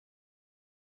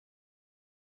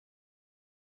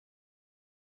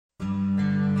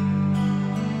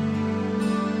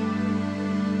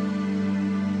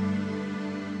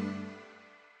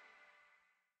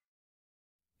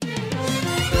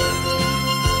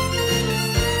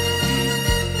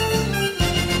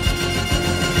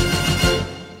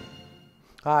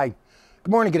Hi. Good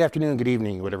morning, good afternoon, good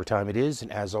evening, whatever time it is.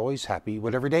 And as always, happy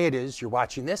whatever day it is you're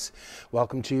watching this.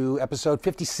 Welcome to episode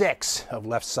 56 of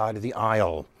Left Side of the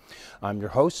Aisle. I'm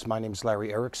your host. My name is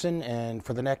Larry Erickson. And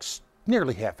for the next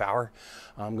nearly half hour,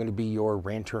 I'm going to be your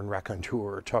ranter and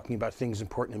raconteur, talking about things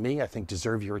important to me I think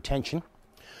deserve your attention.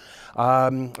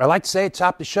 I like to say at the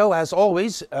top of the show, as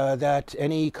always, that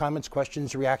any comments,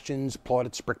 questions, reactions,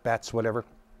 plaudits, brickbats, whatever,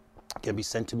 can be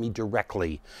sent to me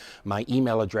directly. My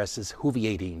email address is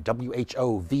whoviating,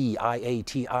 WHOVIATING,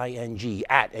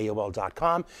 at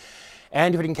AOL.com.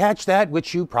 And if you didn't catch that,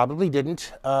 which you probably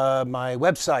didn't, my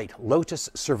website, Lotus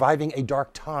Surviving a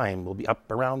Dark Time, will be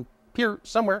up around here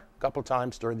somewhere a couple of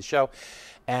times during the show.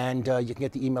 And you can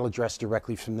get the email address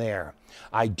directly from there.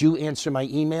 I do answer my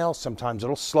email. Sometimes a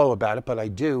little slow about it, but I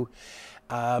do.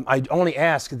 I only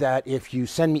ask that if you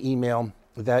send me email,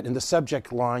 that in the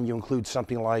subject line you include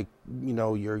something like, you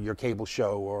know, your cable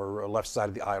show or Left Side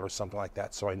of the Aisle or something like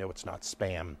that, so I know it's not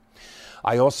spam.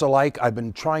 I've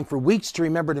been trying for weeks to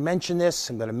remember to mention this.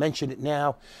 I'm going to mention it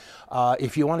now.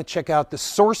 If you want to check out the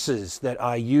sources that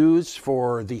I use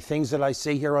for the things that I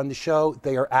say here on the show,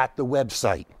 they are at the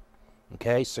website.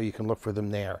 Okay, so you can look for them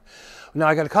there. Now,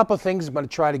 I got a couple of things I'm going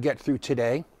to try to get through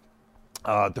today.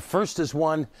 The first is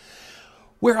one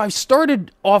where I've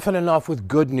started often enough with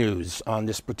good news on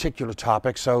this particular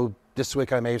topic, so this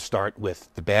week I may start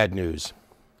with the bad news.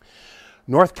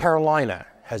 North Carolina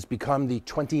has become the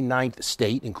 29th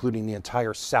state, including the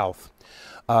entire South,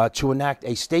 to enact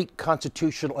a state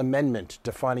constitutional amendment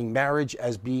defining marriage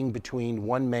as being between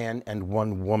one man and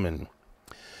one woman.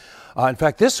 In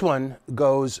fact, this one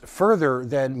goes further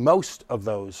than most of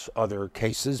those other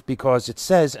cases because it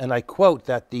says, and I quote,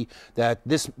 that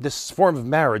this form of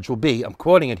marriage will be, I'm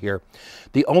quoting it here,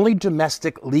 the only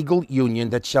domestic legal union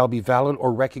that shall be valid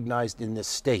or recognized in this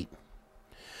state.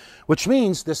 Which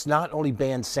means this not only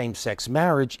bans same-sex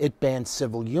marriage, it bans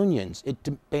civil unions.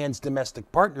 It bans domestic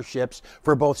partnerships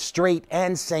for both straight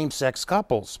and same-sex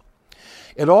couples.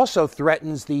 It also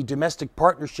threatens the domestic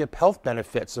partnership health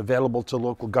benefits available to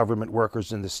local government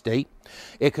workers in the state.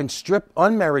 It can strip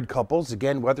unmarried couples,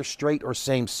 again, whether straight or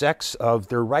same-sex, of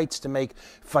their rights to make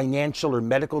financial or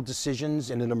medical decisions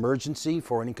in an emergency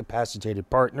for an incapacitated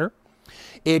partner.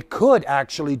 It could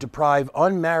actually deprive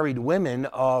unmarried women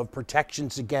of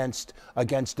protections against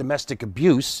domestic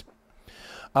abuse.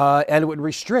 And it would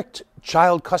restrict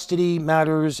child custody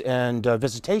matters and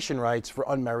visitation rights for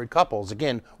unmarried couples,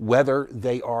 again, whether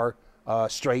they are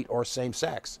straight or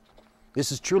same-sex.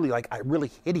 This is truly like a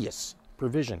really hideous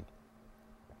provision.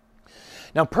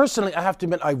 Now, personally, I have to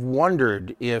admit, I've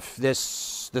wondered if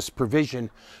this provision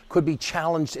could be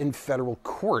challenged in federal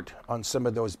court on some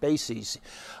of those bases.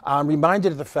 I'm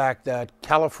reminded of the fact that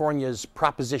California's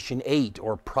Proposition 8,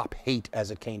 or Prop 8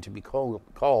 as it came to be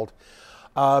called,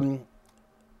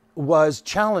 was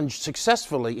challenged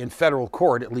successfully in federal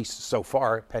court, at least so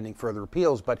far, pending further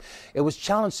appeals, but it was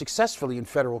challenged successfully in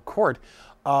federal court,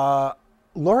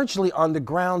 largely on the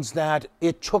grounds that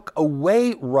it took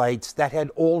away rights that had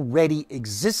already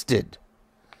existed,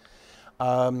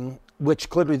 which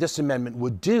clearly this amendment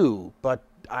would do, but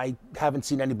I haven't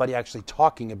seen anybody actually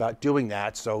talking about doing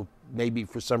that, so maybe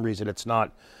for some reason it's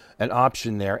not an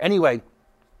option there. Anyway,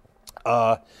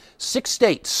 6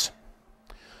 states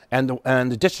and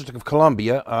the District of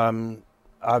Columbia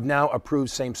have now approved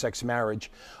same-sex marriage.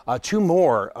 2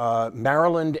 more,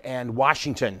 Maryland and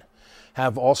Washington,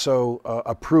 have also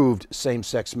approved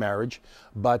same-sex marriage,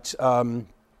 but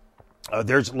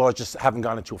their laws just haven't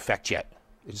gone into effect yet.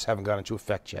 They just haven't gone into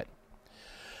effect yet.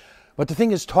 But the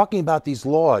thing is, talking about these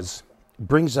laws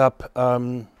brings up,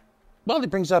 it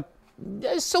brings up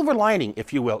a silver lining,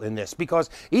 if you will, in this, because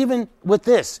even with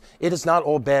this, it is not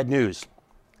all bad news.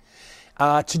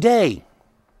 Today,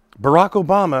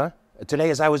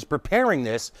 as I was preparing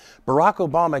this, Barack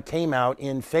Obama came out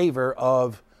in favor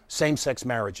of same-sex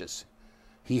marriages.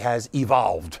 He has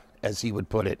evolved, as he would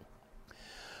put it.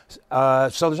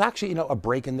 So there's actually, a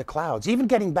break in the clouds. Even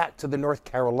getting back to the North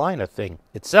Carolina thing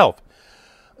itself,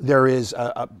 there is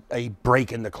a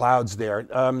break in the clouds there.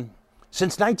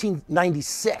 Since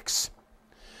 1996,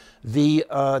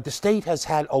 the state has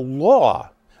had a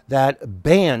law that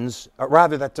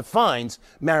defines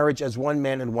marriage as one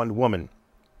man and one woman.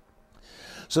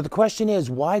 So the question is,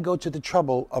 why go to the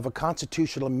trouble of a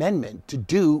constitutional amendment to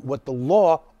do what the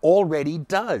law already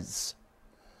does?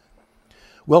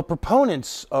 Well,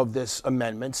 proponents of this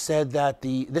amendment said that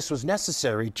this was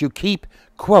necessary to keep,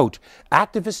 quote,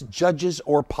 activist judges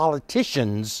or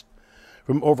politicians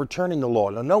from overturning the law.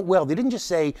 Now, they didn't just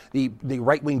say the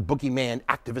right-wing boogeyman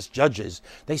activist judges.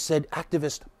 They said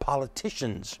activist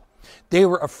politicians They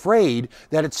were afraid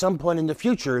that at some point in the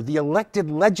future, the elected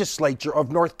legislature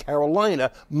of North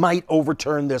Carolina might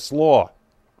overturn this law.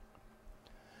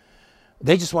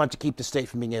 They just wanted to keep the state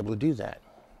from being able to do that.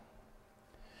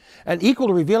 And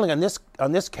equally revealing on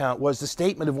this count was the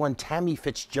statement of one Tammy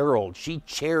Fitzgerald. She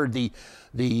chaired the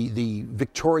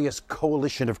victorious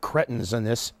coalition of cretins on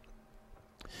this.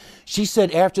 She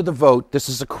said after the vote, this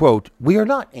is a quote, "We are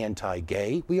not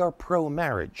anti-gay, we are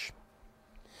pro-marriage."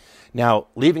 Now,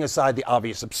 leaving aside the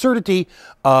obvious absurdity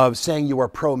of saying you are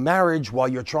pro-marriage while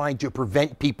you're trying to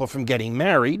prevent people from getting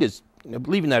married,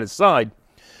 leaving that aside,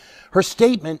 her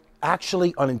statement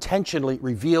actually unintentionally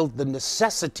revealed the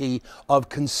necessity of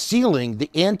concealing the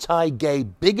anti-gay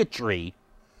bigotry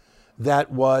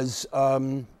that was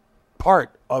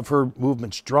part of her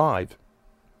movement's drive.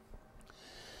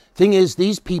 Thing is,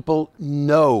 these people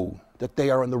know that they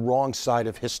are on the wrong side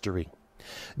of history.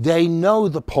 They know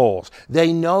the polls.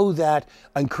 They know that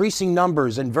increasing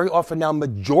numbers, and very often now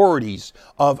majorities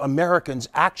of Americans,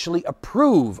 actually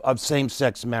approve of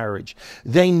same-sex marriage.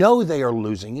 They know they are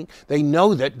losing. They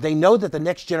know that the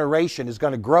next generation is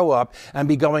going to grow up and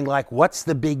be going like, what's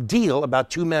the big deal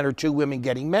about 2 men or 2 women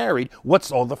getting married?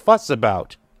 What's all the fuss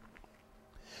about?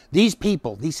 These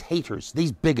people, these haters,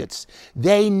 these bigots,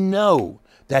 they know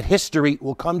that history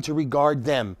will come to regard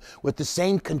them with the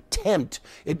same contempt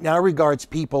it now regards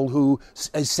people who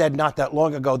said not that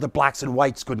long ago that blacks and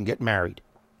whites couldn't get married.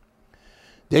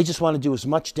 They just want to do as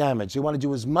much damage. They want to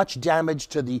do as much damage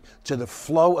to the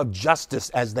flow of justice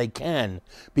as they can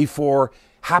before,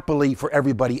 happily for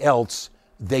everybody else,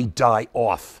 they die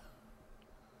off.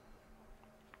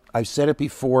 I've said it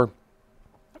before,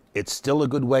 it's still a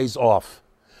good ways off.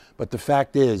 But the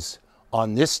fact is,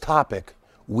 on this topic,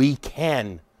 we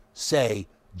can say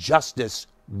justice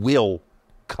will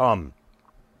come.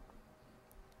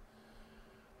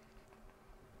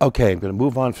 Okay, I'm going to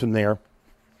move on from there.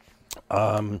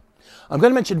 I'm going to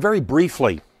mention very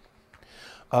briefly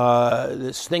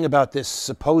this thing about this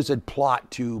supposed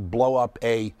plot to blow up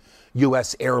a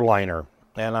U.S. airliner.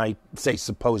 And I say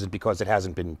supposed because it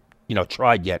hasn't been,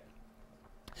 tried yet.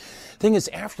 Thing is,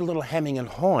 after a little hemming and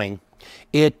hawing,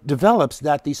 it develops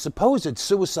that the supposed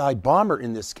suicide bomber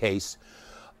in this case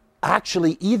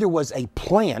actually either was a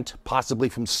plant, possibly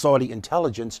from Saudi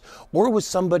intelligence, or was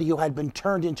somebody who had been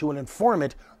turned into an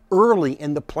informant early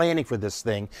in the planning for this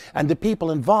thing, and the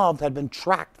people involved had been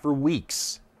tracked for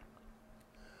weeks.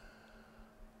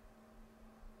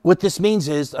 What this means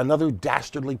is another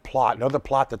dastardly plot, another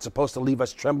plot that's supposed to leave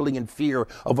us trembling in fear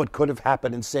of what could have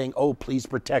happened and saying, oh, please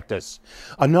protect us.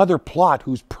 Another plot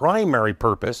whose primary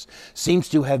purpose seems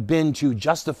to have been to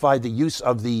justify the use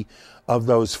of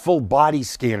those full body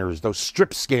scanners, those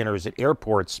strip scanners at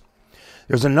airports.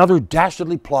 There's another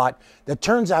dastardly plot that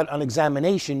turns out on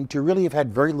examination to really have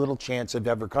had very little chance of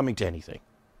ever coming to anything.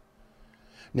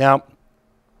 Now,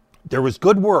 there was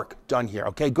good work done here.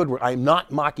 Okay, good work. I'm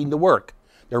not mocking the work.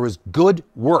 There was good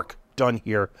work done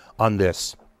here on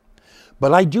this.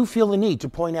 But I do feel the need to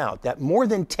point out that more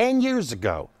than 10 years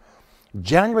ago,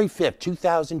 January 5th,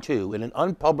 2002, in an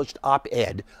unpublished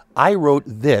op-ed, I wrote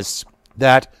this,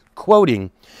 that,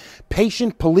 quoting,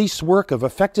 patient police work of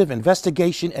effective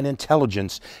investigation and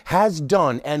intelligence has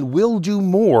done and will do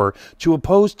more to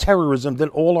oppose terrorism than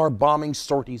all our bombing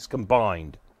sorties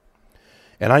combined.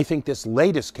 And I think this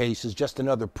latest case is just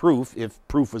another proof, if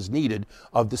proof was needed,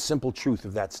 of the simple truth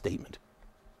of that statement.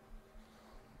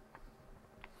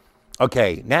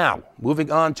 Okay, now,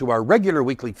 moving on to our regular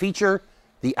weekly feature,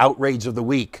 the Outrage of the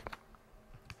Week.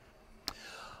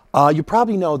 You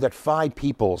probably know that 5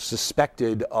 people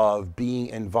suspected of being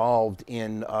involved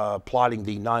in plotting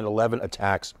the 9/11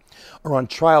 attacks are on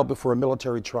trial before a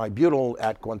military tribunal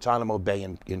at Guantanamo Bay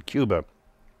in Cuba.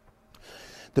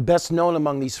 The best known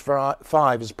among these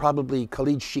 5 is probably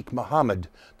Khalid Sheikh Mohammed,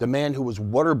 the man who was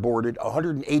waterboarded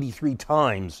 183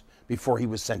 times before he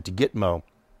was sent to Gitmo.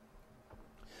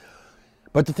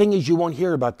 But the thing is, you won't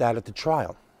hear about that at the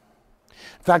trial.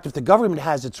 In fact, if the government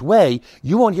has its way,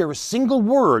 you won't hear a single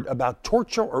word about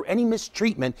torture or any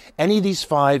mistreatment any of these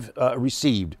 5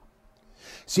 received.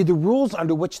 See, the rules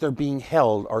under which they're being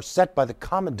held are set by the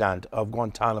commandant of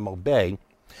Guantanamo Bay,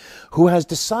 who has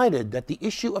decided that the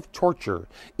issue of torture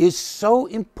is so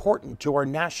important to our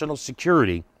national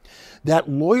security that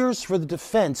lawyers for the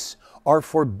defense are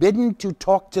forbidden to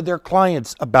talk to their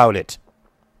clients about it.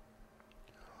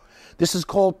 This is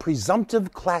called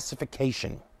presumptive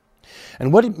classification.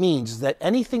 And what it means is that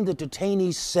anything the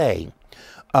detainees say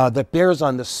that bears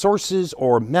on the sources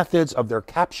or methods of their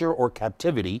capture or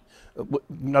captivity,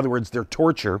 in other words, their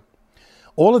torture,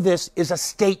 all of this is a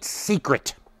state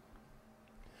secret.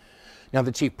 Now,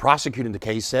 the chief prosecutor in the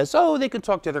case says, oh, they can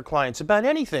talk to their clients about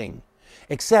anything,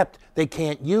 except they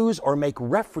can't use or make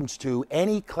reference to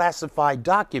any classified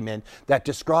document that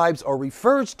describes or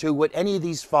refers to what any of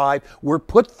these 5 were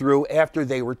put through after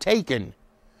they were taken,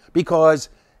 because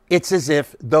it's as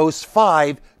if those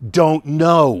 5 don't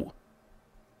know.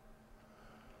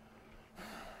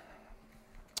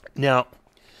 Now,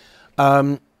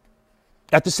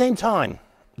 at the same time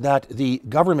that the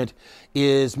government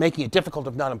is making it difficult,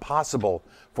 if not impossible,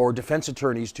 for defense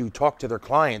attorneys to talk to their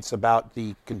clients about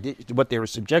what they were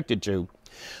subjected to,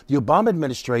 the Obama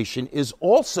administration is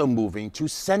also moving to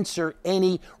censor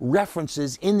any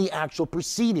references in the actual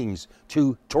proceedings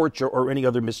to torture or any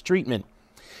other mistreatment.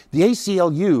 The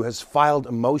ACLU has filed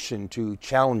a motion to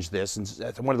challenge this, and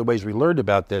that's one of the ways we learned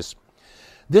about this.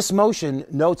 This motion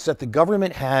notes that the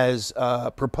government has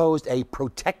proposed a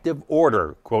protective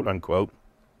order, quote unquote.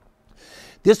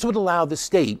 This would allow the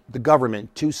state, the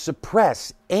government, to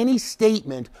suppress any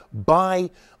statement by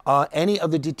any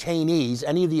of the detainees,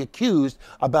 any of the accused,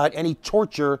 about any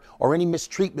torture or any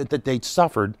mistreatment that they'd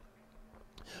suffered,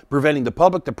 preventing the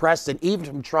public, the press, and even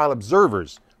from trial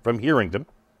observers from hearing them.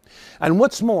 And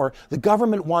what's more, the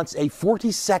government wants a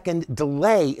 40-second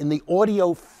delay in the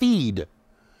audio feed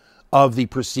of the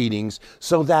proceedings,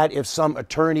 so that if some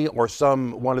attorney or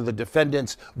one of the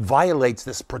defendants violates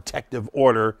this protective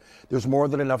order, there's more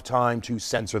than enough time to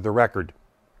censor the record.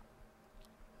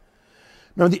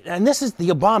 Now, and this is the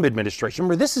Obama administration.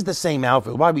 Remember, this is the same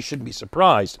outfit. Why we shouldn't be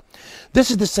surprised.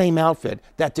 This is the same outfit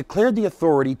that declared the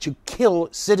authority to kill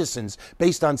citizens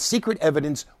based on secret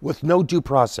evidence with no due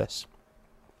process.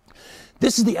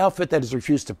 This is the outfit that has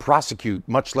refused to prosecute,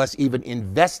 much less even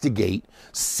investigate,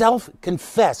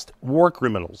 self-confessed war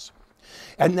criminals.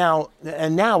 And now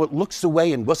it looks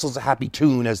away and whistles a happy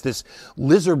tune as this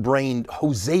lizard-brained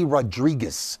Jose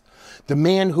Rodriguez, the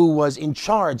man who was in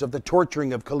charge of the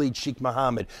torturing of Khalid Sheikh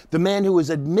Mohammed, the man who was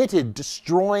admitted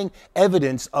destroying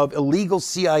evidence of illegal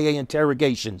CIA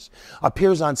interrogations,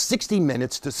 appears on 60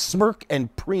 Minutes to smirk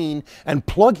and preen and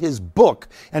plug his book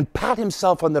and pat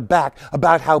himself on the back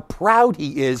about how proud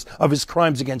he is of his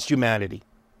crimes against humanity.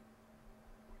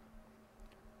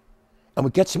 And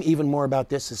what gets him even more about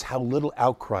this is how little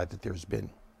outcry that there's been.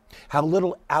 How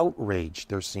little outrage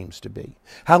there seems to be.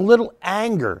 How little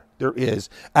anger there is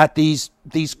at these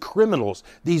criminals,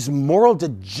 these moral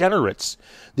degenerates,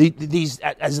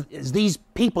 as these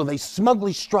people, they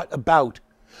smugly strut about,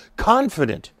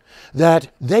 confident that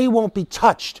they won't be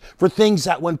touched for things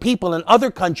that when people in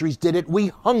other countries did it, we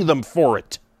hung them for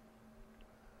it.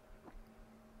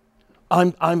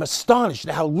 I'm astonished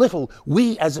at how little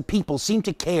we as a people seem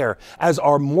to care as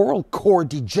our moral core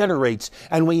degenerates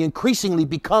and we increasingly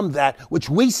become that which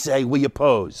we say we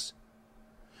oppose.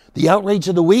 The outrage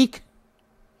of the week?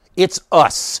 It's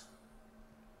us.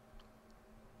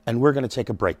 And we're going to take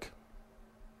a break.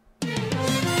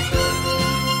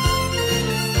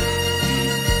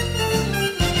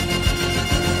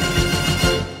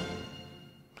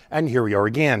 And here we are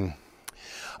again.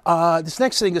 This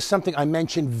next thing is something I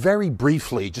mentioned very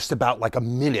briefly, just about like a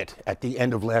minute at the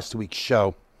end of last week's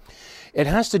show. It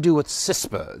has to do with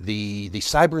CISPA, the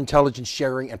Cyber Intelligence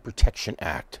Sharing and Protection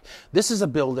Act. This is a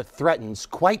bill that threatens,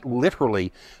 quite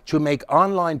literally, to make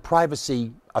online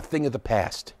privacy a thing of the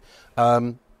past,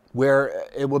 where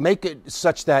it will make it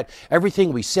such that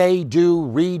everything we say, do,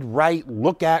 read, write,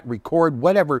 look at, record,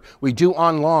 whatever we do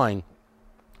online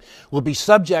will be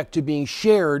subject to being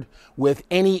shared with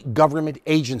any government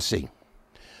agency.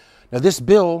 Now, this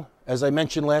bill, as I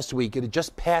mentioned last week, it had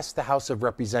just passed the House of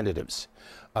Representatives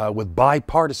with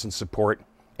bipartisan support,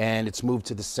 and it's moved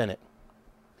to the Senate.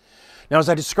 Now, as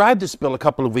I described this bill a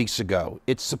couple of weeks ago,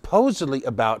 it's supposedly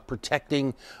about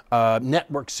protecting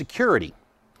network security.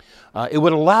 It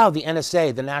would allow the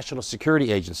NSA, the National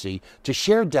Security Agency, to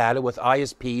share data with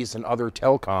ISPs and other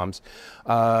telecoms,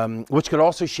 which could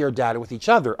also share data with each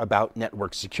other about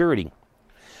network security.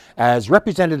 As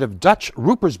Representative Dutch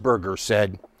Ruppersberger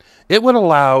said, it would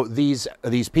allow these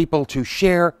people to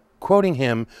share, quoting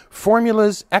him,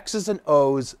 formulas, X's and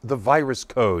O's, the virus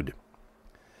code.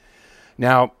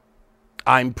 Now,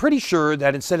 I'm pretty sure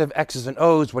that instead of X's and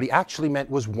O's, what he actually meant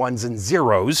was ones and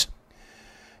zeros.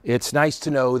 It's nice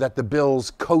to know that the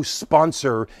bill's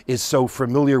co-sponsor is so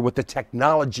familiar with the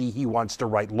technology he wants to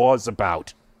write laws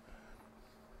about.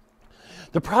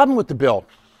 The problem with the bill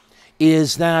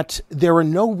is that there are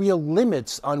no real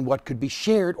limits on what could be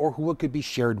shared or who it could be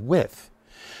shared with.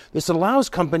 This allows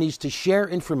companies to share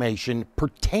information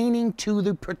pertaining to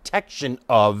the protection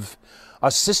of a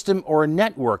system or a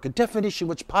network, a definition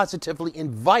which positively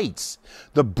invites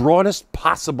the broadest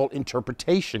possible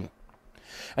interpretation.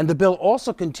 And the bill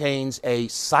also contains a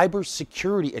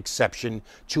cybersecurity exception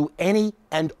to any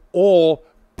and all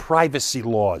privacy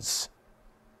laws.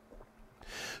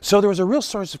 So there was a real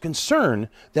source of concern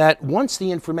that once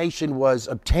the information was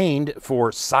obtained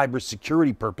for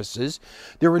cybersecurity purposes,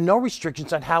 there were no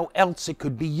restrictions on how else it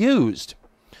could be used.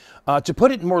 To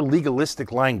put it in more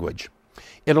legalistic language,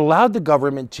 it allowed the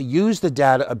government to use the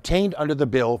data obtained under the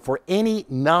bill for any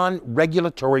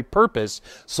non-regulatory purpose,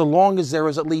 so long as there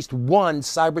was at least one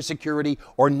cybersecurity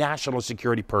or national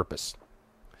security purpose.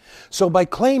 So by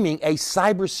claiming a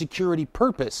cybersecurity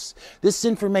purpose, this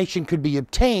information could be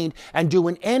obtained and do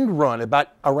an end run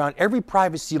around every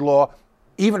privacy law,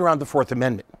 even around the Fourth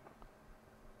Amendment.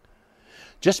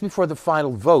 Just before the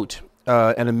final vote,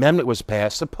 an amendment was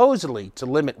passed, supposedly to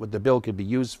limit what the bill could be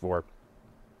used for.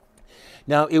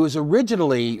 Now, it was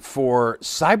originally for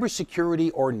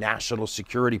cybersecurity or national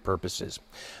security purposes.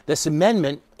 This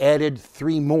amendment added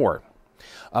 3 more.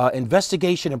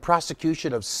 Investigation and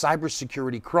prosecution of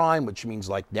cybersecurity crime, which means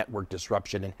like network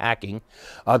disruption and hacking,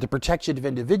 the protection of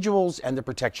individuals, and the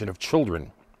protection of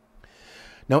children.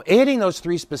 Now, adding those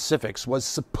 3 specifics was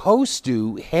supposed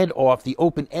to head off the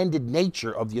open-ended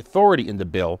nature of the authority in the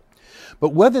bill, but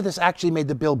whether this actually made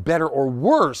the bill better or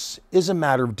worse is a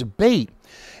matter of debate.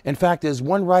 In fact, as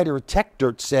one writer at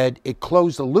TechDirt said, it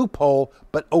closed a loophole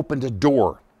but opened a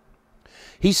door.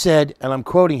 He said, and I'm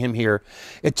quoting him here,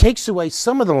 "It takes away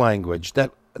some of the language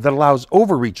that allows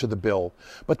overreach of the bill,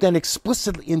 but then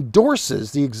explicitly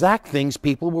endorses the exact things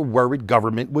people were worried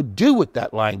government would do with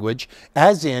that language,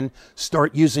 as in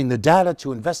start using the data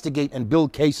to investigate and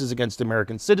build cases against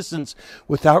American citizens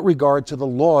without regard to the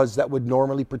laws that would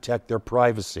normally protect their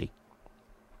privacy."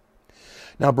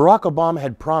 Now, Barack Obama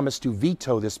had promised to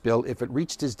veto this bill if it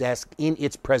reached his desk in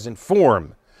its present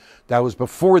form. That was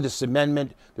before this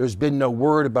amendment. There's been no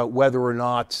word about whether or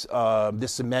not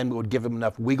this amendment would give him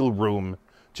enough wiggle room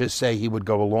to say he would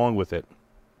go along with it.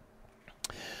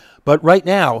 But right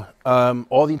now,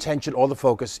 all the attention, all the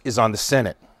focus is on the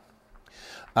Senate.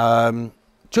 2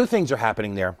 things are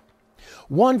happening there.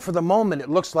 One, for the moment, it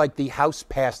looks like the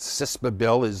House-passed CISPA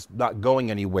bill is not going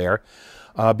anywhere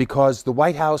because the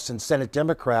White House and Senate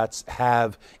Democrats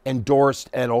have endorsed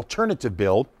an alternative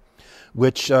bill,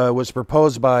 which was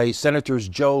proposed by Senators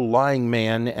Joe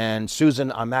Lyingman and Susan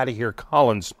Amatahir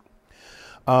Collins.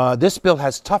 This bill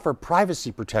has tougher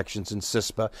privacy protections in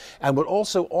CISPA and would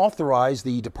also authorize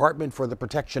the Department for the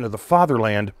Protection of the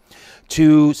Fatherland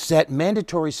to set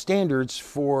mandatory standards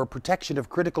for protection of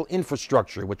critical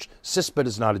infrastructure, which CISPA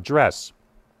does not address.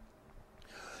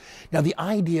 Now, the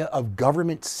idea of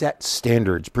government-set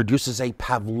standards produces a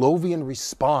Pavlovian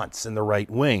response in the right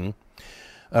wing.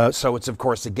 So it's, of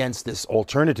course, against this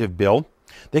alternative bill.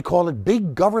 They call it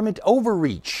big government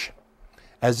overreach,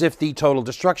 as if the total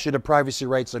destruction of privacy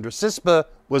rights under CISPA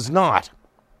was not.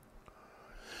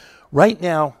 Right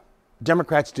now,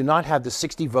 Democrats do not have the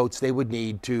 60 votes they would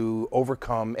need to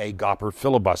overcome a Gopper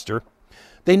filibuster.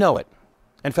 They know it.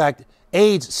 In fact,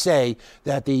 aides say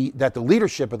that the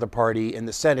leadership of the party in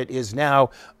the Senate is now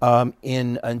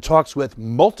in talks with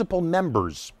multiple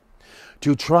members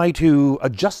to try to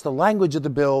adjust the language of the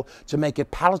bill to make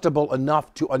it palatable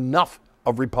enough to enough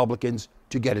of Republicans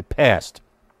to get it passed.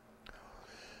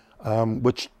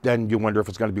 Which then you wonder if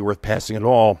it's going to be worth passing at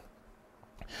all.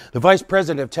 The vice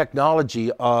president of technology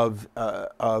a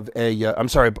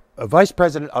vice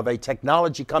president of a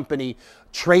technology company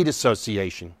trade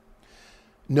association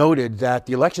noted that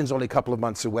the election's only a couple of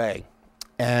months away.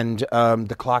 And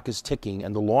the clock is ticking,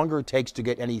 and the longer it takes to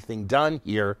get anything done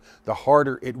here, the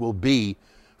harder it will be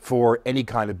for any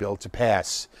kind of bill to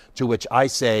pass. To which I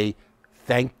say,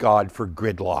 thank God for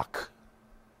gridlock.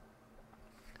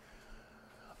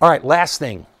 All right, last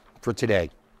thing for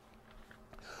today.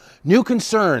 New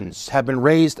concerns have been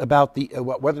raised about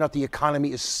whether or not the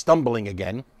economy is stumbling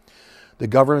again. The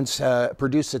government's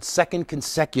produced its 2nd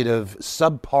consecutive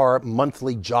subpar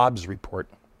monthly jobs report.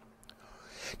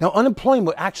 Now,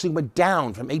 unemployment actually went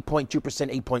down from 8.2% to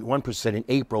 8.1% in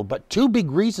April, but 2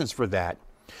 big reasons for that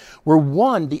were,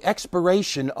 1, the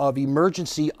expiration of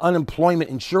emergency unemployment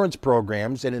insurance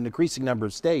programs in an increasing number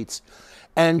of states,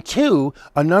 and 2,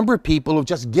 a number of people who've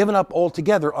just given up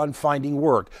altogether on finding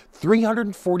work.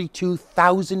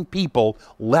 342,000 people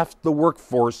left the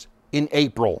workforce in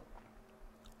April.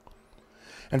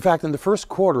 In fact, in the first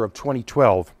quarter of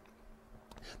 2012,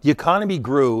 the economy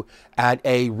grew at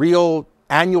a real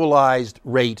annualized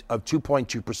rate of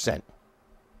 2.2%,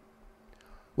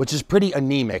 which is pretty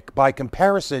anemic. By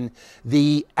comparison,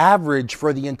 the average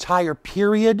for the entire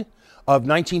period of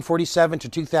 1947 to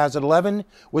 2011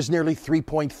 was nearly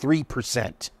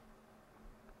 3.3%.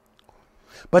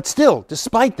 But still,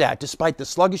 despite that, despite the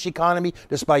sluggish economy,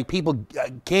 despite people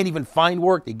can't even find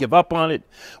work, they give up on it,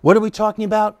 what are we talking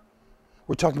about?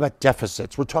 We're talking about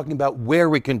deficits. We're talking about where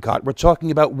we can cut. We're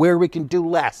talking about where we can do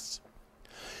less.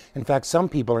 In fact, some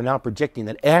people are now predicting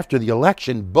that after the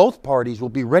election, both parties will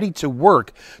be ready to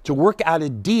work out a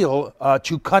deal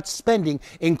to cut spending,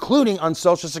 including on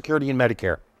Social Security and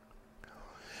Medicare.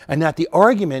 And that the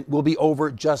argument will be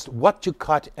over just what to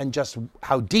cut and just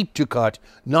how deep to cut,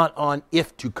 not on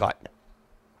if to cut.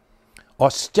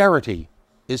 Austerity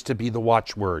is to be the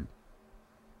watchword.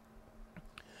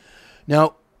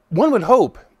 Now, one would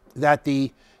hope that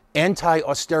the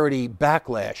anti-austerity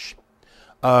backlash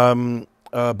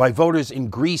by voters in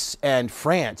Greece and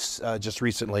France just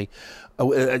recently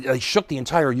shook the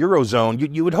entire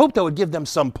Eurozone. You would hope that would give them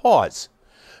some pause,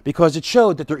 because it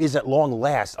showed that there is at long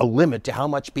last a limit to how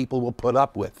much people will put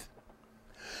up with.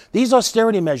 These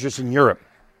austerity measures in Europe,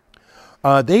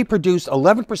 they produced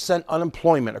 11%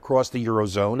 unemployment across the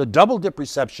Eurozone, a double-dip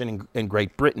recession in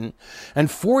Great Britain, and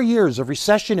 4 years of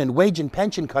recession and wage and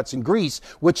pension cuts in Greece,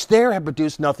 which there have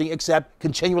produced nothing except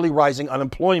continually rising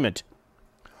unemployment.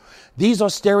 These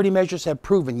austerity measures have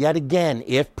proven yet again,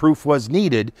 if proof was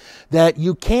needed, that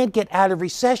you can't get out of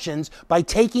recessions by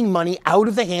taking money out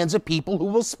of the hands of people who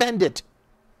will spend it.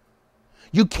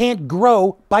 You can't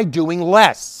grow by doing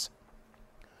less.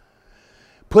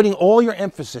 Putting all your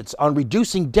emphasis on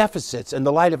reducing deficits in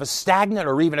the light of a stagnant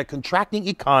or even a contracting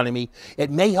economy,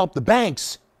 it may help the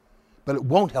banks, but it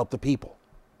won't help the people.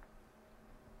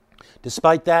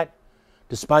 Despite that,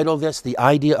 despite all this, the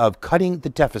idea of cutting the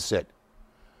deficit,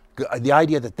 the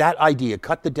idea that idea,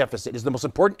 cut the deficit, is the most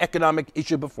important economic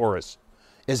issue before us,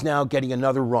 is now getting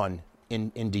another run in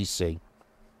D.C.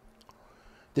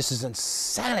 This is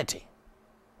insanity.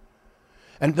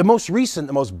 And the most recent,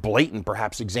 the most blatant,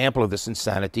 perhaps, example of this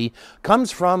insanity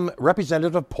comes from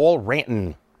Representative Paul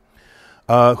Ranton,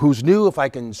 whose new, if I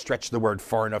can stretch the word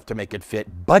far enough to make it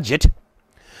fit, budget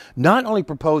not only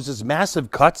proposes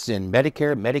massive cuts in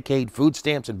Medicare, Medicaid, food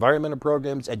stamps, environmental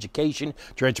programs, education,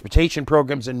 transportation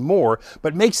programs, and more,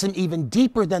 but makes them even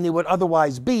deeper than they would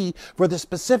otherwise be for the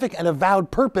specific and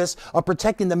avowed purpose of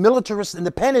protecting the militarists in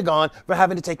the Pentagon from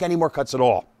having to take any more cuts at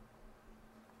all.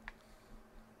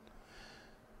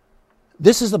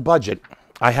 This is a budget,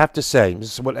 I have to say,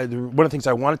 this is one of the things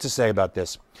I wanted to say about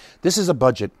this. This is a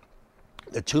budget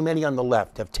that too many on the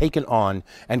left have taken on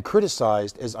and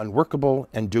criticized as unworkable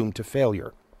and doomed to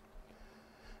failure.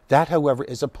 That, however,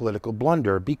 is a political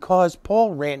blunder, because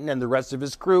Paul Ranton and the rest of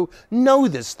his crew know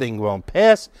this thing won't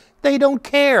pass. They don't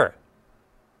care.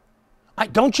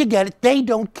 Don't you get it? They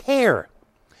don't care.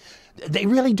 They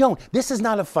really don't. This is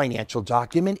not a financial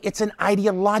document. It's an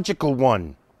ideological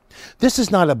one. This is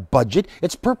not a budget.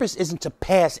 Its purpose isn't to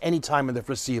pass any time in the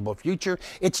foreseeable future.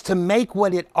 It's to make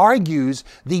what it argues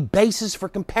the basis for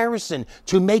comparison,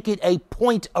 to make it a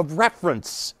point of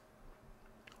reference.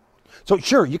 So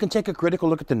sure, you can take a critical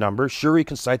look at the numbers. Sure, you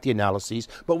can cite the analyses.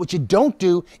 But what you don't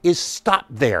do is stop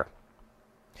there.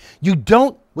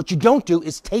 What you don't do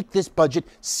is take this budget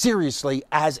seriously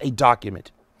as a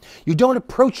document. You don't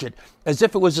approach it as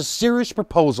if it was a serious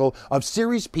proposal of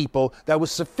serious people that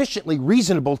was sufficiently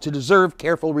reasonable to deserve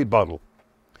careful rebuttal.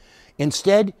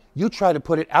 Instead, you try to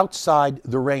put it outside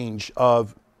the range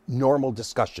of normal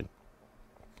discussion.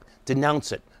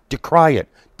 Denounce it, decry it,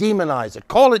 demonize it,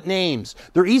 call it names.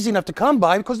 They're easy enough to come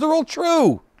by because they're all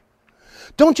true.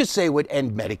 Don't just say it would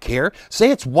end Medicare.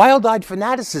 Say it's wild-eyed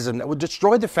fanaticism that would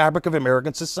destroy the fabric of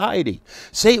American society.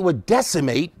 Say it would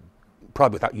decimate,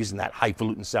 probably without using that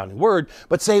highfalutin sounding word,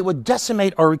 but say it would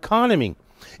decimate our economy.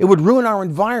 It would ruin our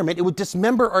environment. It would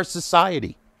dismember our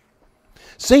society.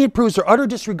 Say it proves their utter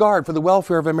disregard for the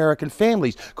welfare of American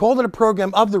families. Call it a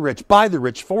program of the rich, by the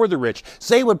rich, for the rich.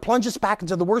 Say it would plunge us back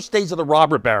into the worst days of the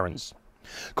robber barons.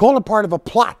 Call it part of a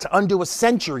plot to undo a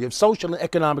century of social and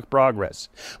economic progress.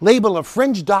 Label a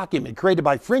fringe document created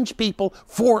by fringe people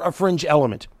for a fringe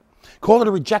element. Call it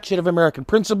a rejection of American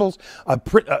principles,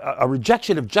 a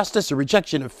rejection of justice, a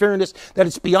rejection of fairness, that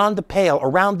it's beyond the pale,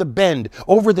 around the bend,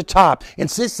 over the top,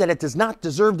 insists that it does not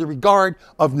deserve the regard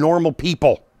of normal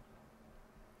people.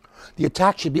 The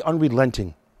attack should be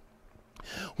unrelenting.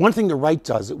 One thing the right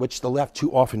does, at which the left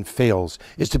too often fails,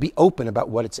 is to be open about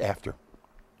what it's after.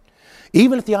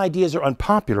 Even if the ideas are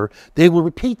unpopular, they will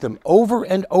repeat them over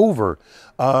and over.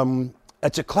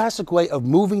 It's a classic way of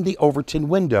moving the Overton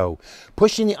window,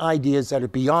 pushing the ideas that are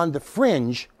beyond the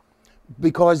fringe,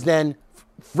 because then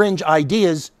fringe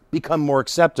ideas become more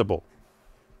acceptable.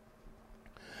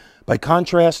 By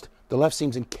contrast, the left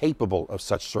seems incapable of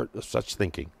such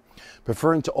thinking.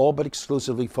 preferring to all but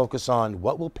exclusively focus on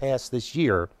what will pass this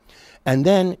year, and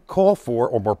then call for,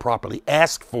 or more properly,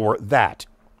 ask for that.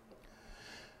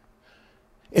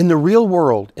 In the real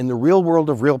world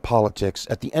of real politics,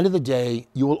 at the end of the day,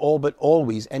 you will all but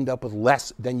always end up with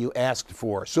less than you asked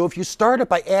for. So if you start it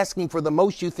by asking for the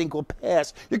most you think will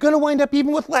pass, you're going to wind up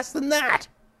even with less than that.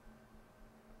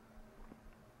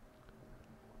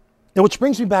 Now, which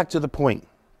brings me back to the point.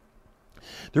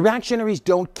 The reactionaries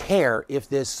don't care if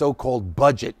this so-called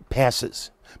budget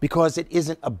passes, because it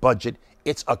isn't a budget,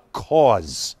 it's a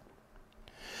cause.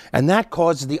 And that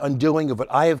causes the undoing of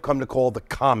what I have come to call the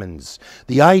commons,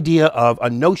 the idea of a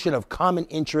notion of common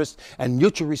interest and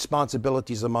mutual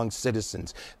responsibilities among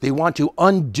citizens. They want to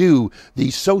undo the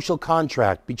social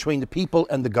contract between the people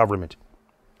and the government.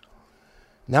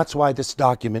 And that's why this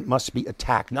document must be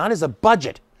attacked, not as a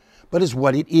budget, but as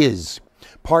what it is.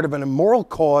 Part of an immoral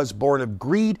cause born of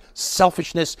greed,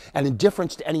 selfishness, and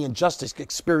indifference to any injustice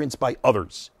experienced by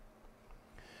others.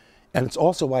 And it's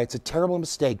also why it's a terrible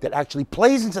mistake that actually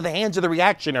plays into the hands of the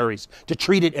reactionaries to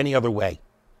treat it any other way.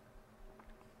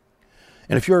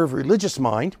 And if you're of a religious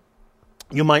mind,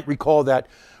 you might recall that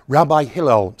Rabbi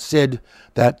Hillel said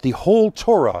that the whole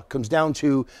Torah comes down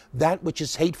to that which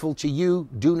is hateful to you,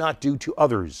 do not do to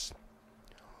others.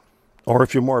 Or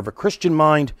if you're more of a Christian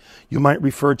mind, you might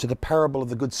refer to the parable of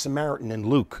the Good Samaritan in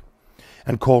Luke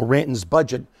and call Ranton's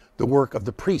budget the work of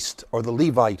the priest or the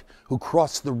Levite who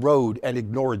crossed the road and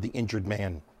ignored the injured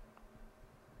man.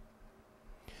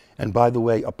 And by the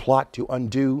way, a plot to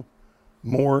undo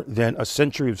more than a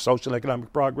century of social and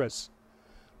economic progress.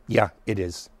 Yeah, it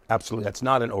is. Absolutely. That's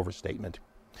not an overstatement.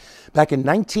 Back in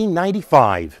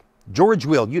 1995, George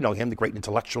Will, you know him, the great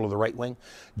intellectual of the right wing,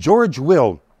 George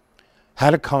Will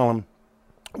had a column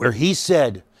where he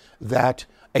said that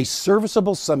a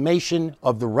serviceable summation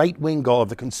of the right-wing goal, of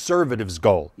the conservatives'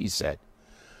 goal, he said.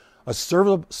 A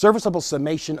serviceable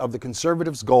summation of the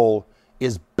conservatives' goal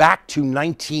is back to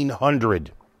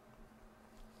 1900.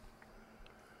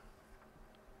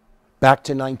 Back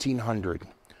to 1900,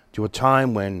 to a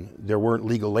time when there weren't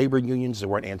legal labor unions, there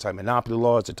weren't anti-monopoly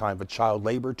laws, a time of child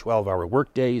labor, 12-hour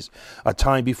workdays, a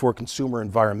time before consumer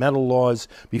environmental laws,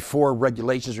 before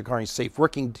regulations requiring safe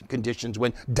working conditions,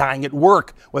 when dying at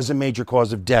work was a major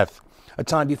cause of death. A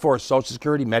time before Social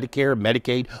Security, Medicare,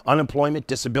 Medicaid, unemployment,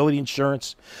 disability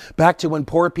insurance. Back to when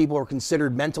poor people were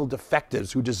considered mental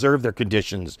defectives who deserved their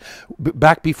conditions.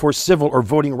 Back before civil or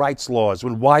voting rights laws,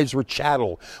 when wives were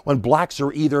chattel, when blacks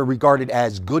were either regarded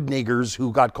as good niggers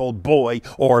who got called boy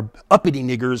or uppity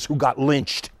niggers who got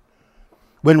lynched.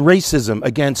 When racism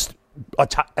against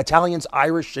Italians,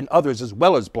 Irish, and others, as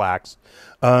well as blacks,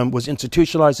 was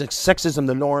institutionalized, sexism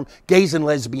the norm, gays and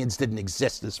lesbians didn't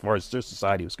exist as far as their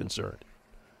society was concerned.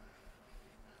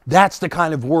 That's the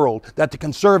kind of world that the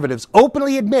conservatives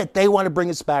openly admit they want to bring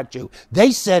us back to.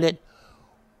 They said it.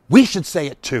 We should say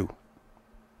it too.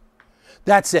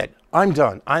 That's it. I'm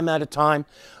done. I'm out of time.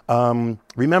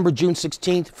 Remember June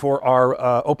 16th for our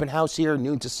open house here,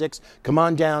 noon to 6. Come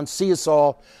on down, see us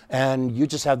all, and you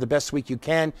just have the best week you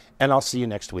can, and I'll see you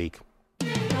next week.